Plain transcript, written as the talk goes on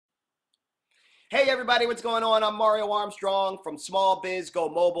Hey everybody, what's going on? I'm Mario Armstrong from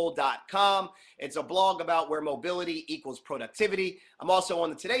smallbizgomobile.com. It's a blog about where mobility equals productivity. I'm also on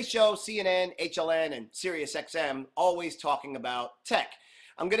the Today Show, CNN, HLN, and SiriusXM, always talking about tech.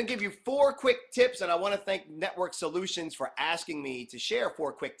 I'm going to give you 4 quick tips, and I want to thank Network Solutions for asking me to share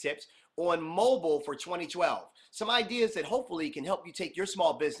 4 quick tips on mobile for 2012. Some ideas that hopefully can help you take your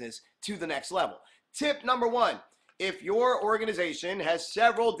small business to the next level. Tip number 1. If your organization has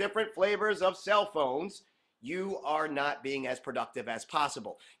several different flavors of cell phones, you are not being as productive as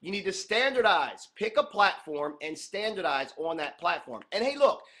possible. You need to standardize. Pick a platform and standardize on that platform. And hey,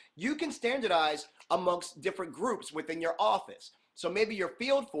 look, you can standardize amongst different groups within your office. So maybe your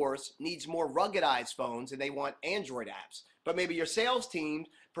field force needs more ruggedized phones and they want Android apps. But maybe your sales team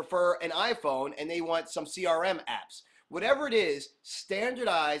prefer an iPhone and they want some CRM apps. Whatever it is,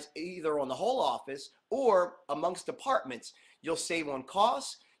 standardize either on the whole office or amongst departments. You'll save on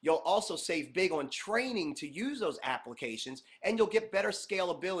costs. You'll also save big on training to use those applications, and you'll get better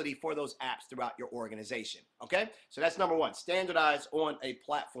scalability for those apps throughout your organization. Okay? So that's number 1, standardize on a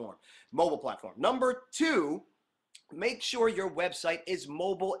platform, mobile platform. Number 2, make sure your website is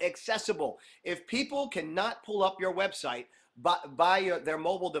mobile accessible. If people cannot pull up your website by their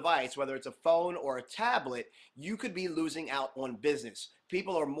mobile device, whether it's a phone or a tablet, you could be losing out on business.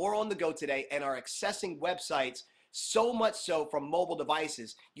 People are more on the go today and are accessing websites so much so from mobile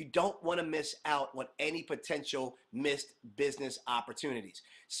devices. You don't want to miss out on any potential missed business opportunities.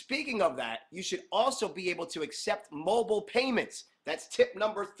 Speaking of that, you should also be able to accept mobile payments. That's tip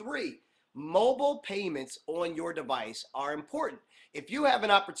number 3. Mobile payments on your device are important. If you have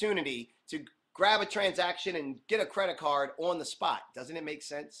an opportunity to grab a transaction and get a credit card on the spot, doesn't it make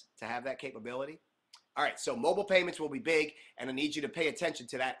sense to have that capability? All right, so mobile payments will be big, and I need you to pay attention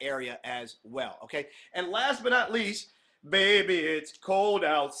to that area as well, okay? And last but not least, baby, it's cold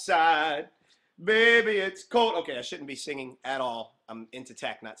outside. Baby, it's cold. Okay, I shouldn't be singing at all. I'm into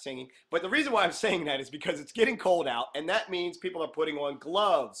tech, not singing. But the reason why I'm saying that is because it's getting cold out, and that means people are putting on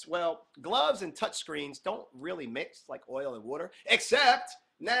gloves. Well, gloves and touchscreens don't really mix like oil and water, except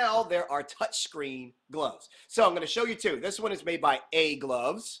now there are touchscreen gloves. So I'm going to show you 2. This one is made by A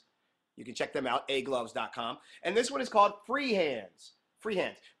Gloves. You can check them out, agloves.com. And this one is called Free Hands. Free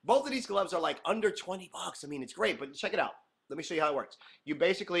Hands. Both of these gloves are like under 20 bucks. I mean, it's great, but check it out. Let me show you how it works. You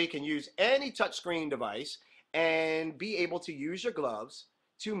basically can use any touchscreen device and be able to use your gloves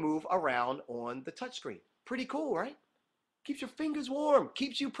to move around on the touchscreen. Pretty cool, right? Keeps your fingers warm,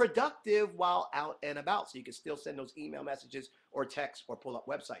 keeps you productive while out and about, so you can still send those email messages or texts or pull up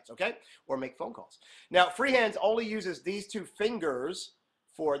websites, okay? Or make phone calls. Now, Free Hands only uses these 2 fingers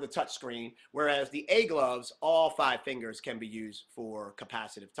for the touchscreen, whereas the A Gloves, all 5 fingers can be used for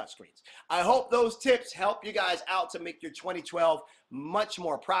capacitive touchscreens. I hope those tips help you guys out to make your 2012 much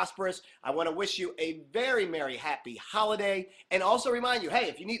more prosperous. I want to wish you a very merry, happy holiday, and also remind you, hey,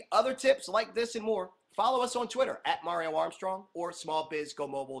 if you need other tips like this and more, follow us on Twitter at Mario Armstrong or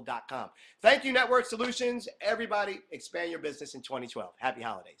smallbizgomobile.com. Thank you, Network Solutions. Everybody, expand your business in 2012. Happy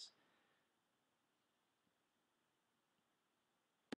holidays.